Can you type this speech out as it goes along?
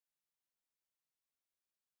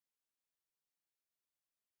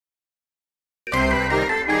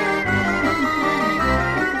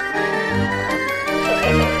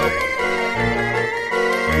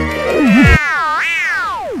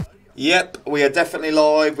Yep, we are definitely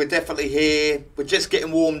live. We're definitely here. We're just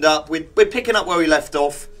getting warmed up. We're picking up where we left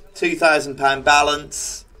off. £2,000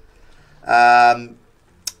 balance.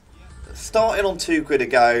 Starting on £2 a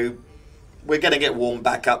go. We're going to get warmed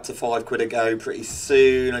back up to £5 a go pretty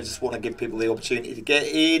soon. I just want to give people the opportunity to get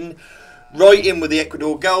in. Right in with the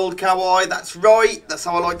Ecuador Gold, Kawaii. That's right. That's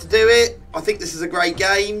how I like to do it. I think this is a great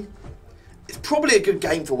game. It's probably a good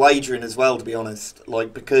game for wagering as well, to be honest.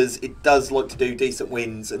 Like, because it does like to do decent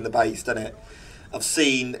wins in the base, doesn't it? I've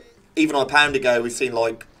seen, even on a pound ago, we've seen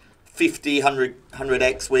like 50,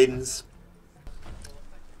 100x wins.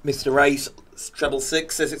 Mr. Race, treble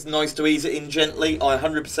 6, says it's nice to ease it in gently. I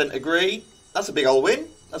 100% agree. That's a big old win.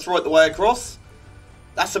 That's right the way across.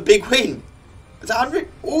 That's a big win. Is that 100?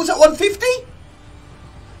 Oh, was that 150?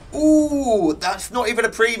 Ooh, that's not even a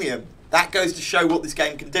premium. That goes to show what this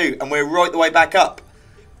game can do. And we're right the way back up.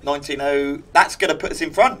 19-0. That's going to put us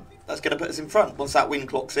in front. That's going to put us in front once that win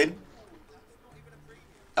clock's in.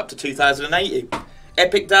 Up to 2,080.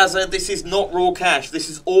 Epic Dazza, this is not raw cash. This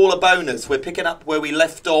is all a bonus. We're picking up where we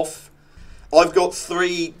left off. I've got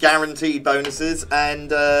 3 guaranteed bonuses. And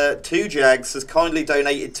 2Jags has kindly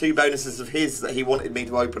donated 2 bonuses of his that he wanted me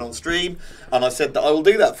to open on stream. And I said that I will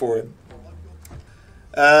do that for him.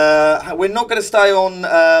 We're not going to stay on.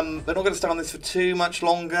 We're not going to stay on this for too much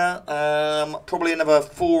longer. Probably another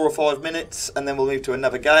 4 or 5 minutes, and then we'll move to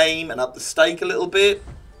another game and up the stake a little bit.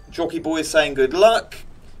 Jockey Boy is saying good luck.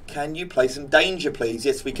 Can you play some danger, please?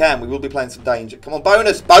 Yes, we can. We will be playing some danger. Come on,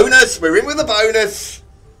 bonus, bonus. We're in with the bonus.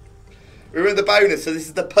 We're in the bonus, so this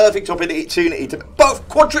is the perfect opportunity to both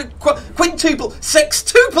quintuple,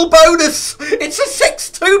 sextuple bonus. It's a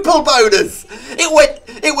sextuple bonus.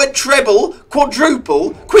 It went treble,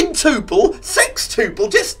 quadruple, quintuple,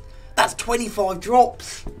 sextuple. That's 25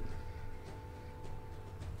 drops.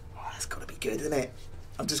 Oh, that's got to be good, isn't it?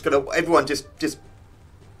 I'm just gonna everyone just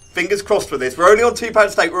fingers crossed for this. We're only on £2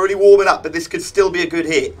 stake. We're only warming up, but this could still be a good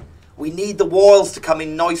hit. We need the wilds to come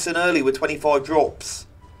in nice and early with 25 drops.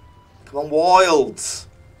 Come on, wilds.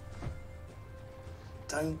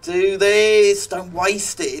 Don't do this. Don't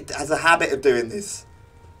waste it. It has a habit of doing this.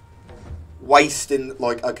 Wasting,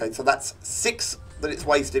 like, okay, so that's 6 that it's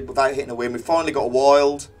wasted without hitting a win. We've finally got a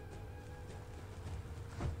wild.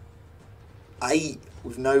 8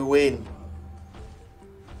 with no win.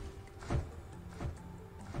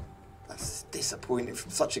 That's disappointing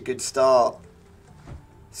from such a good start.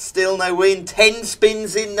 Still no win. 10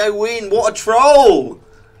 spins in, no win. What a troll.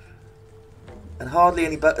 And hardly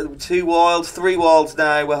any, but 2 wilds, 3 wilds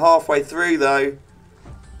now. We're halfway through though.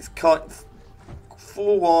 It's kind of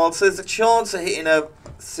 4 wilds. So there's a chance of hitting a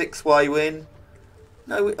 6-way win.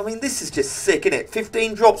 No, I mean this is just sick, isn't it?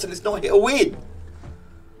 15 drops and it's not hit a win.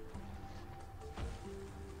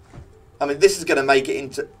 I mean this is going to make it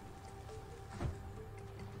into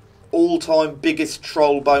all-time biggest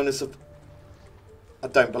troll bonus of. I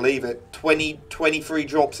don't believe it. 23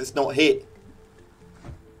 drops. It's not hit.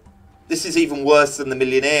 This is even worse than the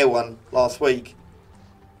Millionaire one last week.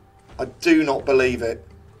 I do not believe it.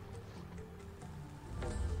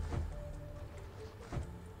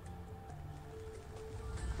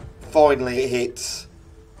 Finally it hits.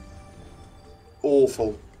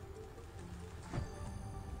 Awful.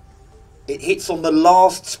 It hits on the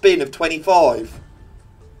last spin of 25.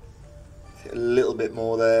 A little bit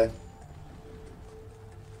more there.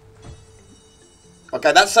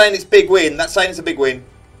 Okay, that's saying it's big win. That's saying it's a big win.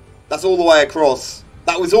 That's all the way across.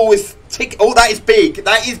 That was always tick. Oh, that is big.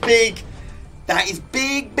 That is big. That is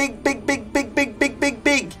big, big, big, big, big, big, big, big,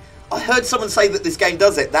 big. I heard someone say that this game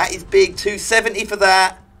does it. That is big. 270 for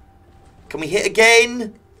that. Can we hit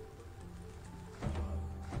again?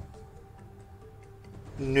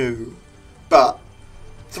 No. But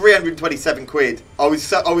 327 quid. I was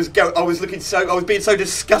being so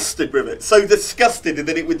disgusted with it. So disgusted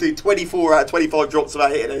that it would do 24 out of 25 drops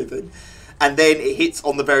without hitting anything. And then it hits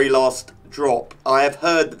on the very last drop. I have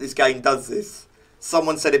heard that this game does this.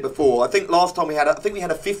 Someone said it before. I think last time we had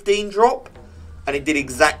a 15 drop, and it did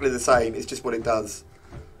exactly the same. It's just what it does.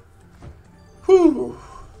 Whew.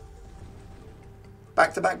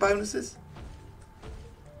 Back-to-back bonuses?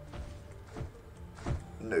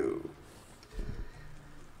 No.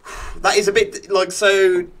 That is a bit like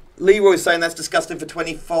so. Leroy's saying that's disgusting for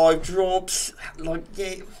 25 drops. Like,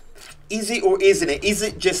 yeah. Is it or isn't it? Is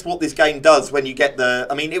it just what this game does when you get the...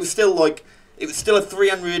 I mean, it was still like... It was still a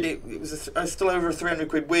 300... It was still over a 300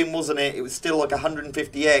 quid win, wasn't it? It was still like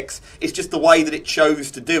 150x. It's just the way that it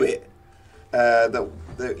chose to do it. That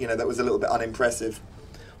was a little bit unimpressive.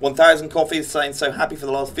 1000 Coffee is saying, so happy for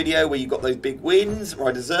the last video where you got those big wins.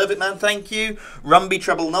 I deserve it, man. Thank you. Rumby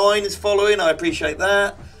Treble 9 is following. I appreciate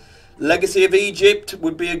that. Legacy of Egypt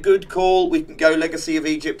would be a good call. We can go Legacy of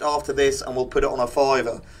Egypt after this and we'll put it on a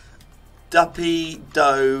fiver. Duppy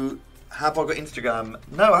Doe, have I got Instagram?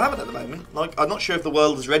 No, I haven't at the moment. Like, I'm not sure if the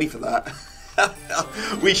world is ready for that.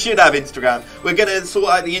 We should have Instagram. We're going to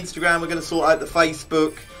sort out the Instagram. We're going to sort out the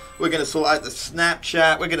Facebook. We're going to sort out the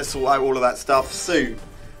Snapchat. We're going to sort out all of that stuff soon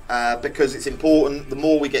because it's important. The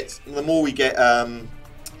more we get,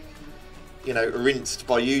 you know, rinsed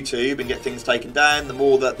by YouTube and get things taken down, the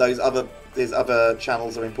more that these other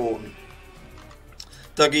channels are important.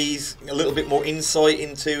 Dougie's a little bit more insight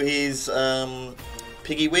into his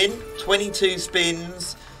piggy win. 22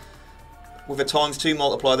 spins with a ×2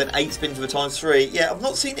 multiplier, then 8 spins with a ×3. Yeah, I've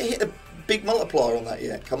not seen it hit a big multiplier on that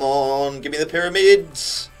yet. Come on, give me the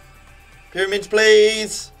pyramids. Pyramids,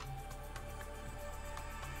 please.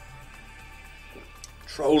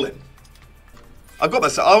 Trolling. I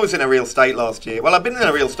was in a real state last year. Well, I've been in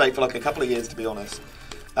a real state for like a couple of years, to be honest.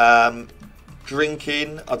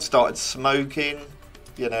 Drinking, I'd started smoking,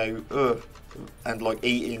 you know, and like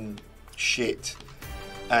eating shit.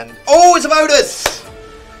 And oh, it's a bonus!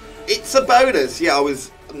 It's a bonus. Yeah, I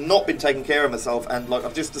was not been taking care of myself, and like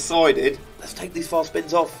I've just decided, let's take these fast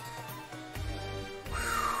spins off.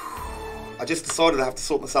 I just decided I have to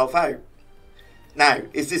sort myself out. Now,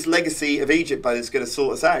 is this Legacy of Egypt bonus going to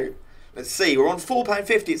sort us out? Let's see, we're on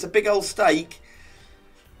 £4.50. It's a big old stake.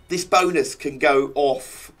 This bonus can go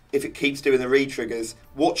off if it keeps doing the re-triggers.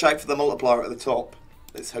 Watch out for the multiplier at the top.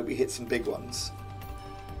 Let's hope we hit some big ones.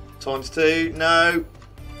 ×2, no.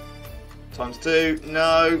 ×2,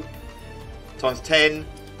 no. ×10.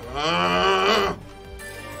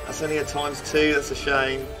 That's only a ×2, that's a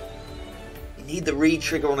shame. You need the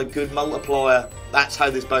re-trigger on a good multiplier. That's how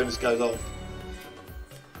this bonus goes off.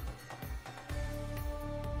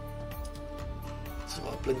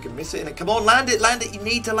 Blink and miss it, innit? Come on, land it, you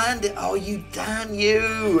need to land it. Oh, you damn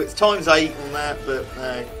you. It's ×8 on that, but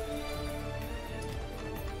no.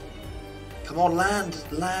 Come on,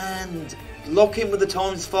 land. Lock in with the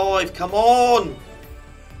 ×5, come on.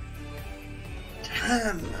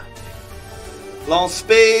 Damn. Last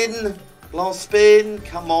spin,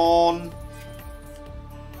 come on.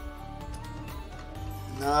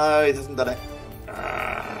 No, it hasn't done it.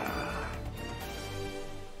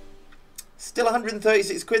 Still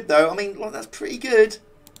 136 quid though. I mean, like, that's pretty good.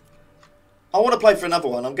 I want to play for another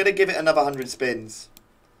one. I'm going to give it another 100 spins.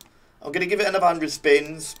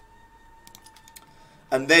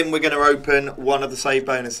 And then we're going to open one of the save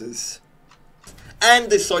bonuses. And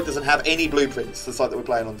this site doesn't have any blueprints, the site that we're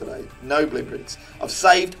playing on today. No blueprints. I've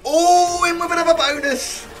saved. Oh, in with another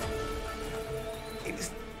bonus.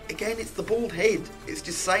 Again, it's the bald head. It's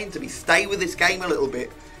just saying to me, stay with this game a little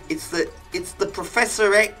bit. It's the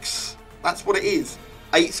Professor X. That's what it is.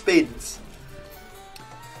 8 spins.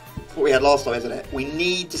 That's what we had last time, isn't it? We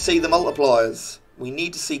need to see the multipliers. We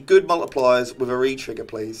need to see good multipliers with a re-trigger,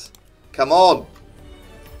 please. Come on.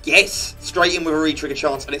 Yes. Straight in with a re-trigger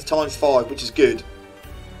chance, and it's ×5, which is good.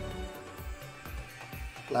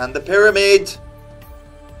 Land the pyramid.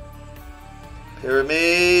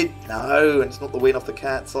 Pyramid. No, and it's not the win off the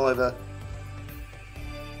cats either.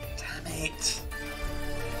 Damn it.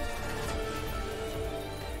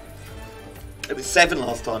 It was 7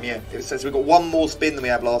 last time, yeah. So we've got one more spin than we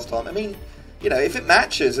had last time. I mean, you know, if it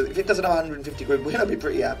matches, if it doesn't have 150 quid win, I'd be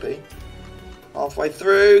pretty happy. Halfway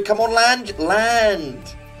through. Come on,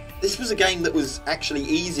 land. This was a game that was actually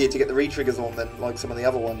easier to get the re-triggers on than like some of the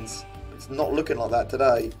other ones. It's not looking like that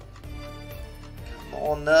today. Come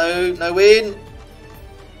on, no win.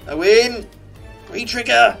 No win.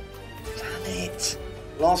 Re-trigger. Damn it.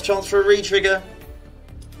 Last chance for a re-trigger.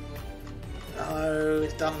 No,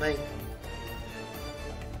 it's done me.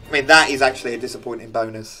 I mean, that is actually a disappointing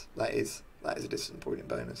bonus. That is a disappointing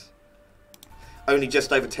bonus. Only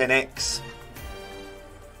just over 10x.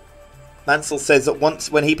 Mansell says that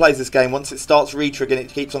when he plays this game, once it starts re-triggering, it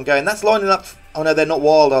keeps on going. That's lining up. Oh no, they're not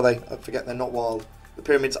wild, are they? I forget they're not wild. The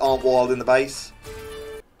pyramids aren't wild in the base.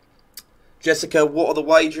 Jessica, what are the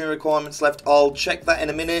wagering requirements left? I'll check that in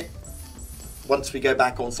a minute. Once we go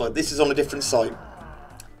back on site. This is on a different site.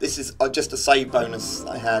 This is just a save bonus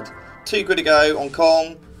I had. 2 quid to go on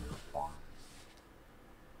Kong.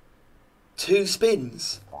 2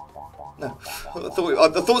 spins. No, I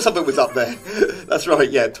thought something was up there. That's right,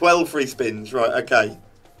 yeah, 12 free spins. Right, okay.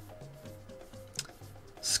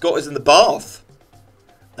 Scott is in the bath.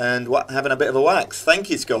 And having a bit of a wax. Thank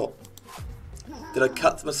you, Scott. Did I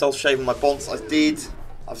cut myself shaving my bonds? I did.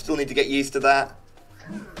 I still need to get used to that.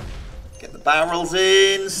 Get the barrels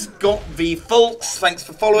in. Scott V. Fultz, thanks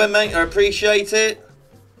for following, mate. I appreciate it.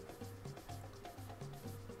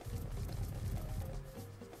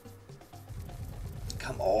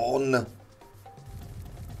 Come on.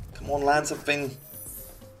 Come on, land something.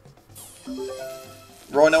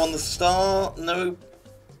 Rhino on the star. No.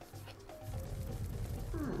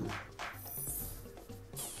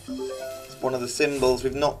 It's one of the symbols.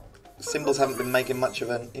 Symbols haven't been making much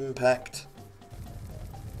of an impact.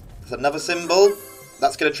 There's another symbol.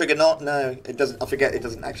 That's going to trigger not. No, it doesn't. I forget it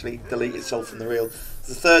doesn't actually delete itself from the reel. It's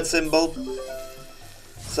the third symbol.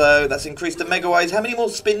 So that's increased the Megaways. How many more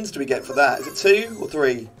spins do we get for that? Is it 2 or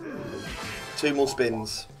 3? 2 more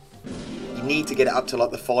spins. You need to get it up to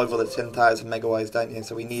like the 5 or the 10,000 Megaways, don't you?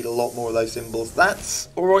 So we need a lot more of those symbols. That's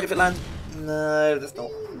alright if it lands. No, that's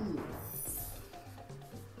not.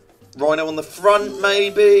 Rhino on the front,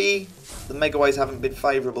 maybe. The Megaways haven't been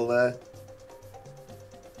favourable there.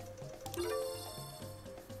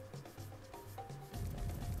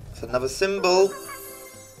 It's another symbol.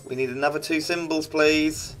 We need another 2 symbols,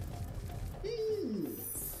 please.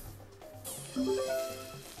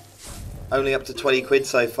 Only up to 20 quid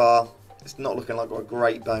so far. It's not looking like a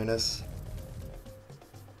great bonus.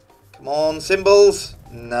 Come on, symbols.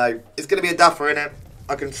 No. It's going to be a duffer, isn't it?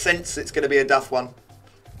 I can sense it's going to be a duff one.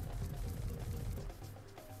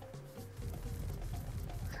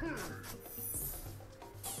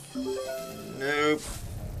 Nope.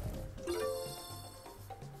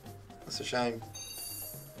 That's a shame.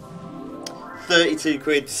 32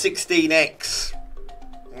 quid, 16x.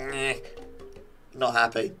 Not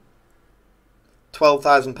happy.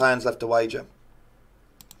 £12,000 left to wager.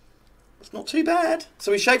 It's not too bad.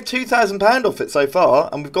 So we shaved £2,000 off it so far,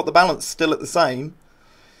 and we've got the balance still at the same.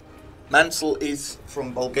 Mansell is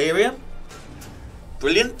from Bulgaria.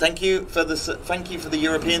 Brilliant. Thank you for the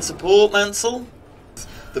European support, Mansell.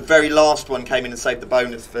 The very last one came in and saved the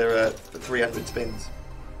bonus for 300 spins.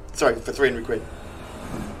 Sorry, for 300 quid.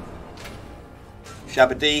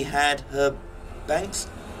 Shabadee had her banks.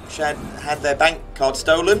 Had their bank card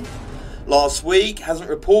stolen last week. Hasn't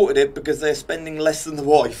reported it because they're spending less than the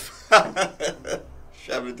wife.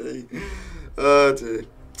 Shabadee. Oh dear.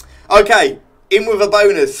 Okay, in with a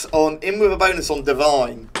bonus on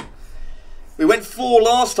Divine. We went 4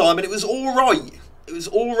 last time and it was all right. It was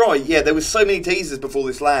all right. Yeah, there was so many teasers before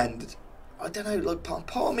this landed. I don't know. Like part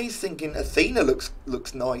of me's thinking Athena looks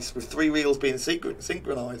nice with 3 reels being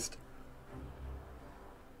synchronized.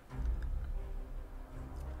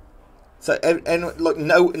 So and like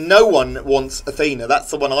no one wants Athena.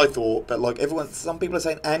 That's the one I thought. But like some people are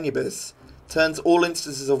saying Anubis turns all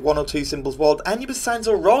instances of 1 or 2 symbols wild. Anubis sounds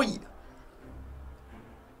alright.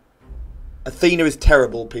 Athena is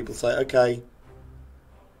terrible. People say okay.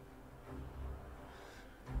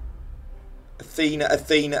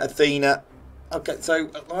 Athena. Okay, so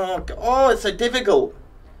it's so difficult.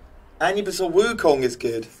 Anubis or Wukong is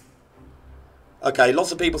good. Okay,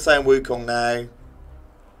 lots of people saying Wukong now.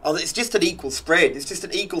 Oh, it's just an equal spread. It's just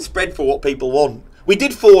an equal spread for what people want. We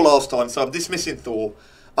did 4 last time, so I'm dismissing Thor.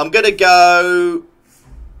 I'm gonna go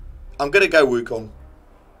Wukong.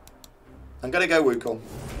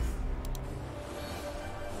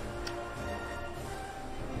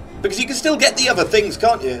 Because you can still get the other things,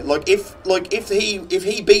 can't you? Like if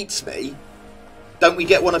he beats me, don't we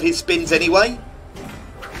get one of his spins anyway?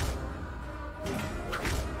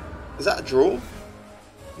 Is that a draw?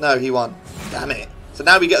 No, he won. Damn it. So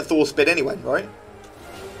now we get a Thor spin anyway, right?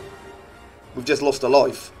 We've just lost a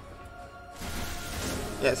life.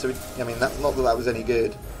 Yeah, so I mean that's not that was any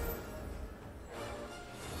good.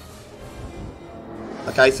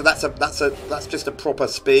 Okay, so that's just a proper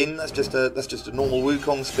spin. That's just a normal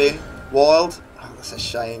Wukong spin. Wild. Oh, that's a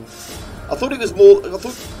shame. I thought it was more.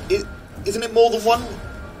 Isn't it more than one?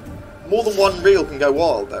 More than one reel can go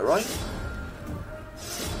wild though, right?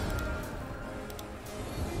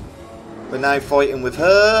 We're now fighting with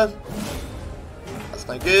her. That's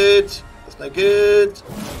no good. That's no good.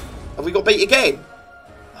 Have we got beat again?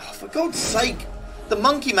 Oh, for God's sake, the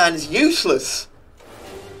monkey man is useless.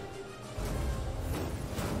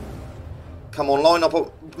 Come on, line up a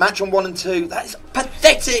match on 1 and 2. That is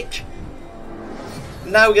pathetic.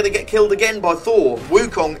 Now we're going to get killed again by Thor.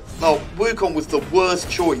 Wukong. Oh, Wukong was the worst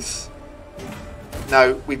choice.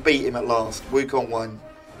 No, we beat him at last. Wukong won.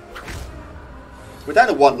 We're down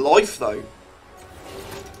to 1 life though.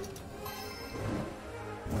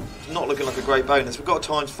 It's not looking like a great bonus. We've got a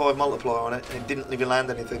 ×5 multiplier on it, and it didn't even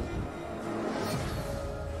land anything.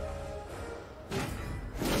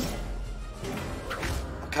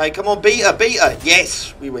 Okay, come on, beat her.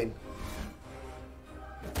 Yes, we win.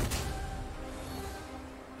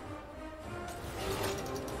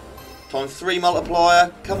 ×3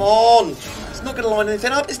 multiplier. Come on. It's not going to line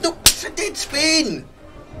anything up. It's a dead spin.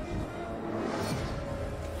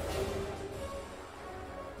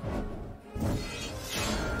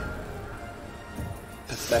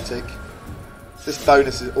 pathetic. This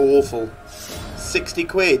bonus is awful. 60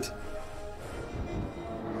 quid.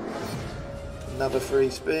 Another free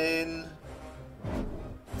spin.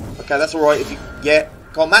 Okay, that's alright if you... Yeah.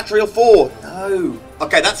 Come on, match reel 4. No.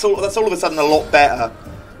 Okay, that's all of a sudden a lot better.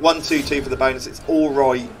 1, 2, 2 for the bonus. It's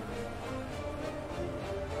alright.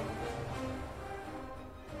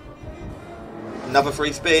 Another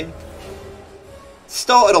free spin.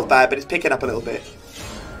 Started off bad, but it's picking up a little bit.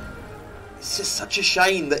 It's just such a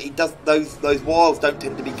shame that he does those wilds don't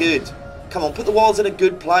tend to be good. Come on, put the wilds in a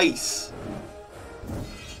good place.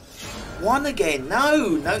 1 again.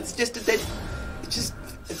 No, it's just a dead. It's just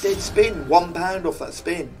a dead spin. £1 off that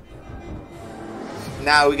spin.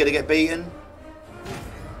 Now we're gonna get beaten.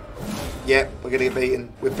 Yep, we're gonna get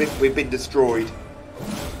beaten. We've been destroyed.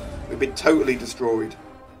 We've been totally destroyed.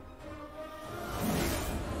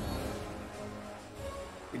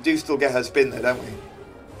 We do still get her spin though, don't we?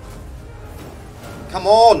 Come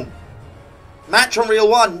on! Match on reel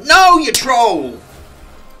 1. No, you troll!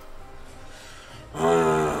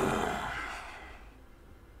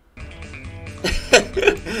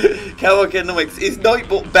 Economics. Is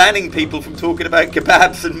Nightbot banning people from talking about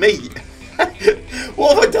kebabs and meat?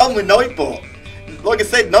 What have I done with Nightbot? Like I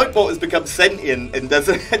said, Nightbot has become sentient and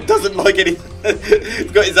doesn't like anything.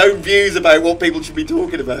 He's got his own views about what people should be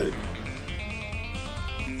talking about.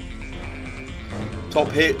 Top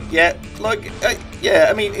hit, yeah, yeah,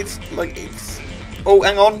 I mean, it's... Oh,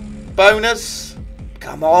 hang on, bonus,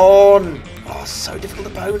 come on, oh, so difficult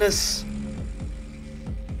to bonus.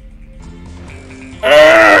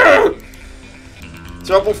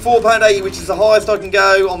 So I bought £4.80, which is the highest I can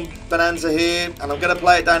go on Bonanza here, and I'm going to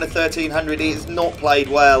play it down to 1300. It's not played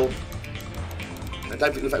well. I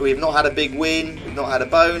don't think, in fact, we have not had a big win, we've not had a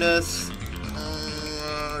bonus,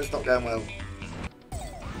 it's not going well.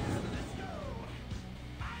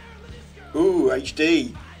 Ooh,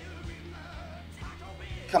 HD.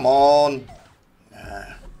 Come on.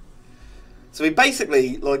 Nah. So we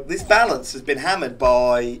basically, like, this balance has been hammered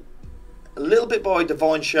by a little bit by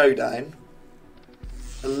Divine Showdown,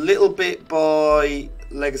 a little bit by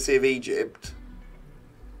Legacy of Egypt.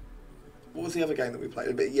 What was the other game that we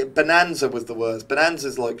played? Yeah, Bonanza was the worst.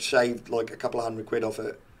 Bonanza's like shaved like a couple of £100 off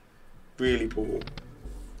it. Really poor.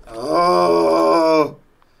 Oh.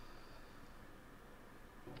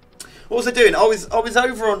 What was I doing? I was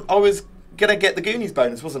gonna get the Goonies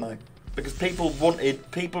bonus, wasn't I? Because people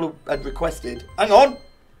had requested. Hang on.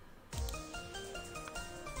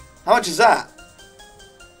 How much is that?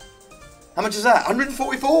 How much is that?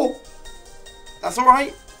 144. That's all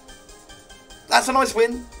right. That's a nice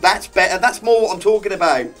win. That's better. That's more what I'm talking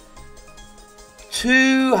about.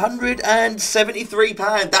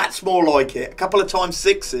 £273. That's more like it. A couple of times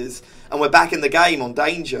 6s, and we're back in the game on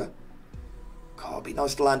danger. God, it'd be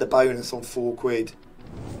nice to land a bonus on 4 quid.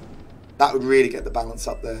 That would really get the balance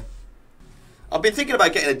up there. I've been thinking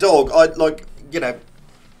about getting a dog. I've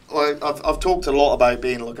talked a lot about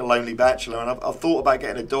being like a lonely bachelor, and I've thought about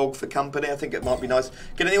getting a dog for company. I think it might be nice.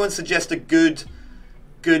 Can anyone suggest a good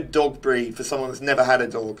dog breed for someone that's never had a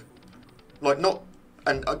dog? Like, not...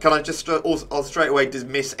 And can I just I'll straight away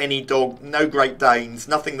dismiss any dog, no Great Danes,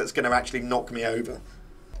 nothing that's going to actually knock me over.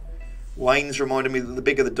 Wayne's reminded me that the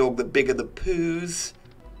bigger the dog, the bigger the poos.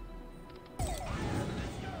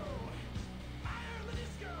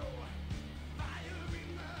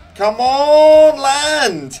 Come on,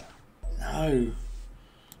 land! No.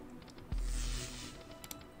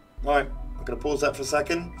 Right, I'm going to pause that for a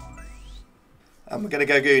second. And we're going to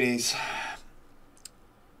go Goonies.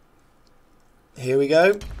 Here we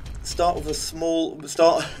go. Start with a small...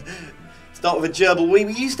 Start with a gerbil. We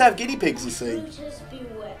used to have guinea pigs, you see.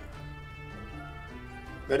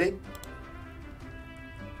 Ready?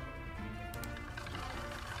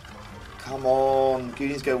 Come on.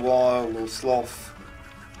 Goonies go wild or sloth.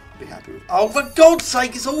 Be happy with... Oh, for God's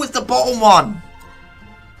sake, it's always the bottom one.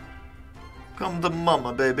 Come to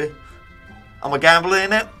mama, baby. Am I gambling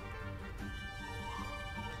in it?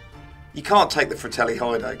 You can't take the Fratelli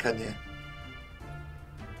hideout, can you?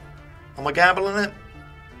 Am I gambling it?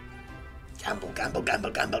 Gamble, gamble,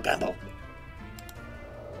 gamble, gamble, gamble.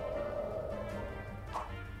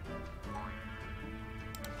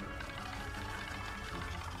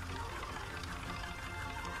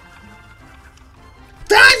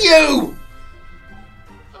 Damn you!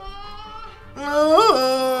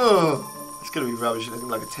 Oh, it's going to be rubbish. It's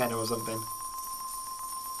like a tenner or something.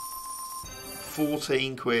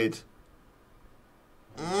 14 quid.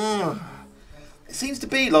 It seems to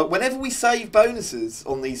be like whenever we save bonuses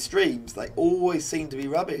on these streams, they always seem to be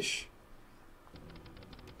rubbish.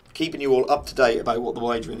 Keeping you all up to date about what the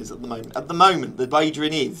wagering is at the moment. At the moment, the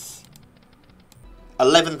wagering is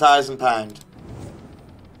 £11,000.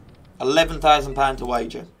 £11,000 to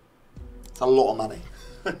wager. It's a lot of money.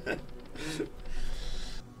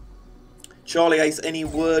 Charlie Ace, any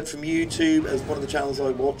word from YouTube? As one of the channels I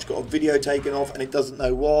watch got a video taken off and it doesn't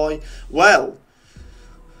know why. Well,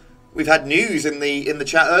 we've had news in the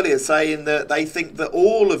chat earlier saying that they think that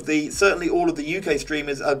certainly all of the UK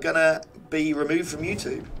streamers are gonna be removed from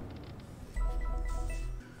YouTube.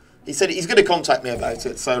 He said he's going to contact me about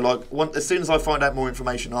it. So like, as soon as I find out more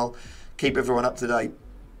information, I'll keep everyone up to date.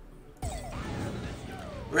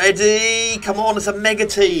 Ready? Come on, it's a mega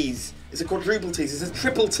tease. It's a quadruple tease. It's a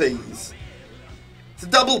triple tease. It's a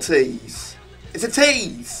double tease. It's a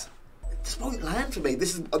tease. It just won't land for me.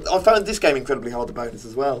 I found this game incredibly hard to bonus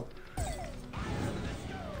as well.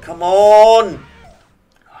 Come on.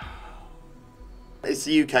 It's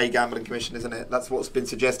the UK Gambling Commission, isn't it? That's what's been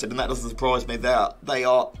suggested, and that doesn't surprise me. They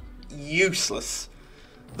are useless.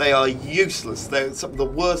 They are useless. They're some of the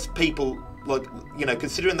worst people. Like, you know,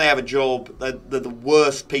 considering they have a job, they're the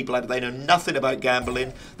worst people out there. They know nothing about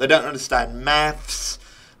gambling. They don't understand maths.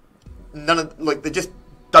 They just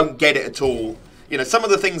don't get it at all. You know, some of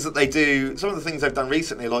the things that they do, some of the things they've done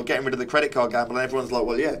recently, like getting rid of the credit card gambling, everyone's like,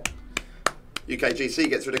 well, yeah, UKGC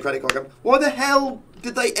gets rid of credit card gambling. Why the hell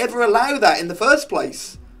did they ever allow that in the first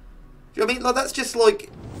place? Do you know what I mean? Like, that's just like,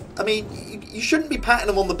 I mean, you shouldn't be patting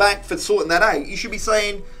them on the back for sorting that out. You should be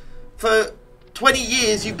saying, for 20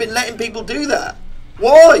 years you've been letting people do that.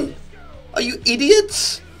 Why? Are you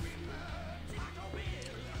idiots?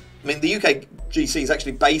 I mean, the UKGC is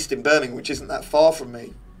actually based in Birmingham, which isn't that far from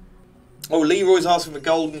me. Oh, Leroy's asking for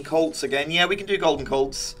Golden Colts again. Yeah, we can do Golden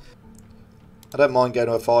Colts. I don't mind going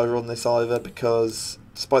to a fiver on this either, because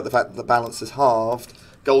despite the fact that the balance is halved,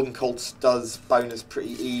 Golden Colts does bonus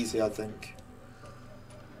pretty easy, I think.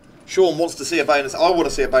 Sean wants to see a bonus. I want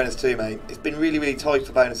to see a bonus too, mate. It's been really, really tight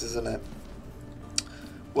for bonuses, isn't it?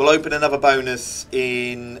 We'll open another bonus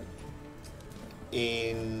in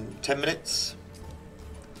 10 minutes.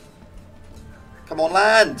 Come on,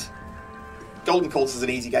 land! Golden Colts is an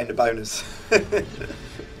easy game to bonus.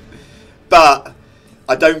 But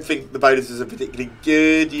I don't think the bonuses are particularly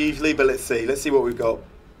good usually, but let's see. Let's see what we've got.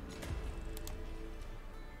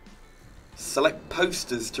 Select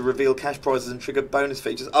posters to reveal cash prizes and trigger bonus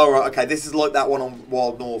features. Oh, right, okay. This is like that one on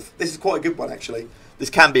Wild North. This is quite a good one, actually. This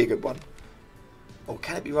can be a good one. Or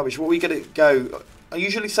can it be rubbish? What are we going to go? I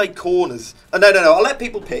usually say corners. Oh, no. I'll let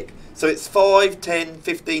people pick. So it's 5, 10,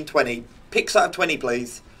 15, 20. Picks out of 20,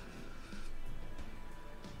 please.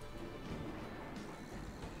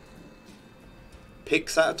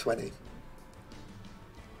 Picks out of 20.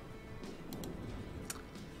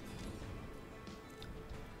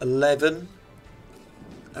 $11.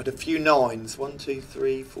 Add a few nines. 1, 2,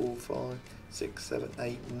 3, 4, 5, 6, 7,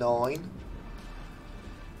 8, 9.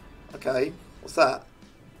 Okay. What's that?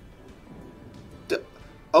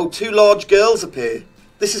 Oh, 2 large girls appear.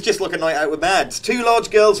 This is just like a night out with Mads. 2 large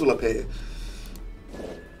girls will appear.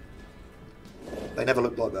 They never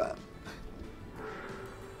look like that.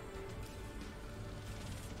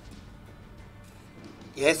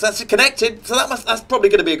 Yes, that's connected. So that's probably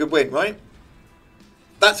going to be a good win, right?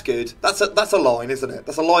 That's good. That's a line, isn't it?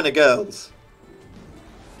 That's a line of girls.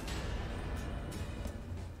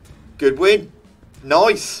 Good win.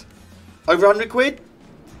 Nice. Over 100 quid?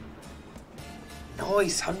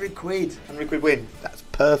 Nice, 100 quid. 100 quid win. That's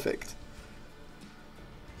perfect.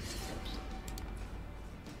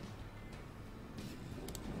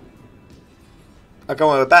 Okay,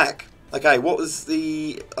 we're back. Okay, what was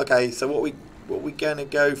the... Okay, so what we going to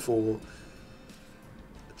go for?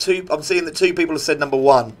 I'm seeing that 2 people have said number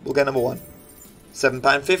 1. We'll go number 1.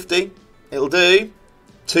 £7.50. It'll do.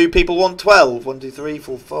 2 people want 12. 1, 2, 3,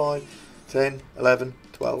 4, 5, 10, 11,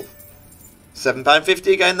 12.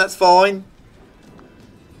 £7.50 again, that's fine.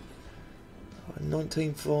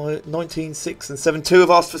 19.5, 19.6 and 7. 2 have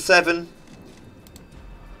asked for 7.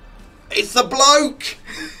 It's the bloke!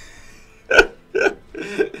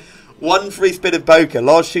 1 free spin of poker.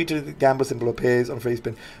 Large shooter gambler symbol appears on free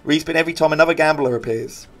spin. Respin every time another gambler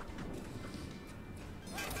appears.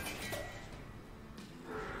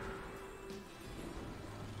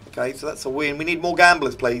 Okay, so that's a win. We need more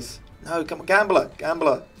gamblers, please. No, come on, gambler.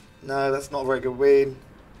 Gambler. No, that's not a very good win.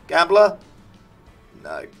 Gambler?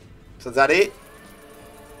 No. So is that it?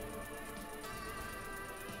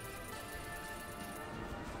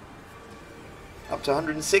 Up to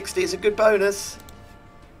 160 is a good bonus.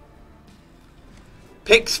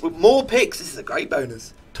 Picks, with more picks, this is a great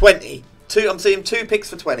bonus. 20. I'm seeing 2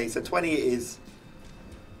 picks for 20, so 20 it is.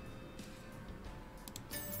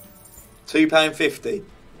 £2.50.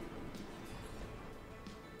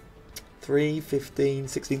 3, 15,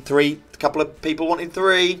 16, 3. A couple of people wanting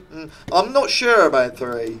 3. I'm not sure about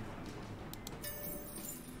 3.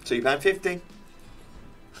 £2.50.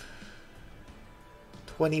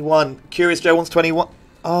 21. Curious Joe wants 21.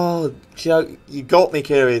 Oh, Joe, you got me,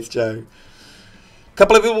 Curious Joe. A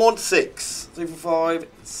couple of people want 6. 3, 4, 5,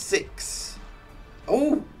 6.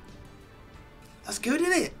 Oh, that's good,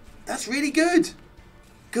 isn't it? That's really good.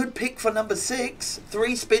 Good pick for number 6.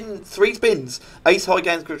 3 spins. Ace high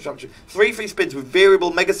gains construction. 3 free spins with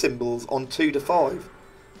variable mega symbols on 2 to 5.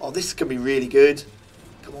 Oh, this can be really good.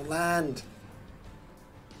 Come on, land.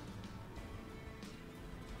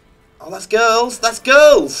 Oh, that's girls. That's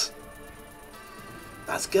girls.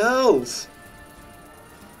 That's girls.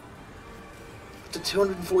 To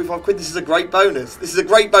 245 quid. This is a great bonus. This is a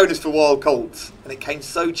great bonus for Wild Colts. And it came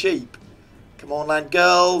so cheap. Come on, land.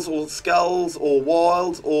 Girls or skulls or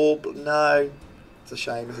wilds or... No. It's a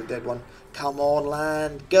shame. It's a dead one. Come on,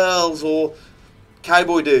 land. Girls or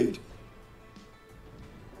cowboy dude.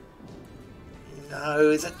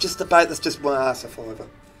 No. Is that just about... That's just... Well, that's a fiver.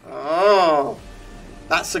 Oh.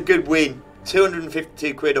 That's a good win.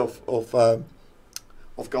 252 quid off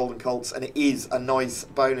Golden Colts. And it is a nice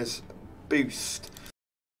bonus boost.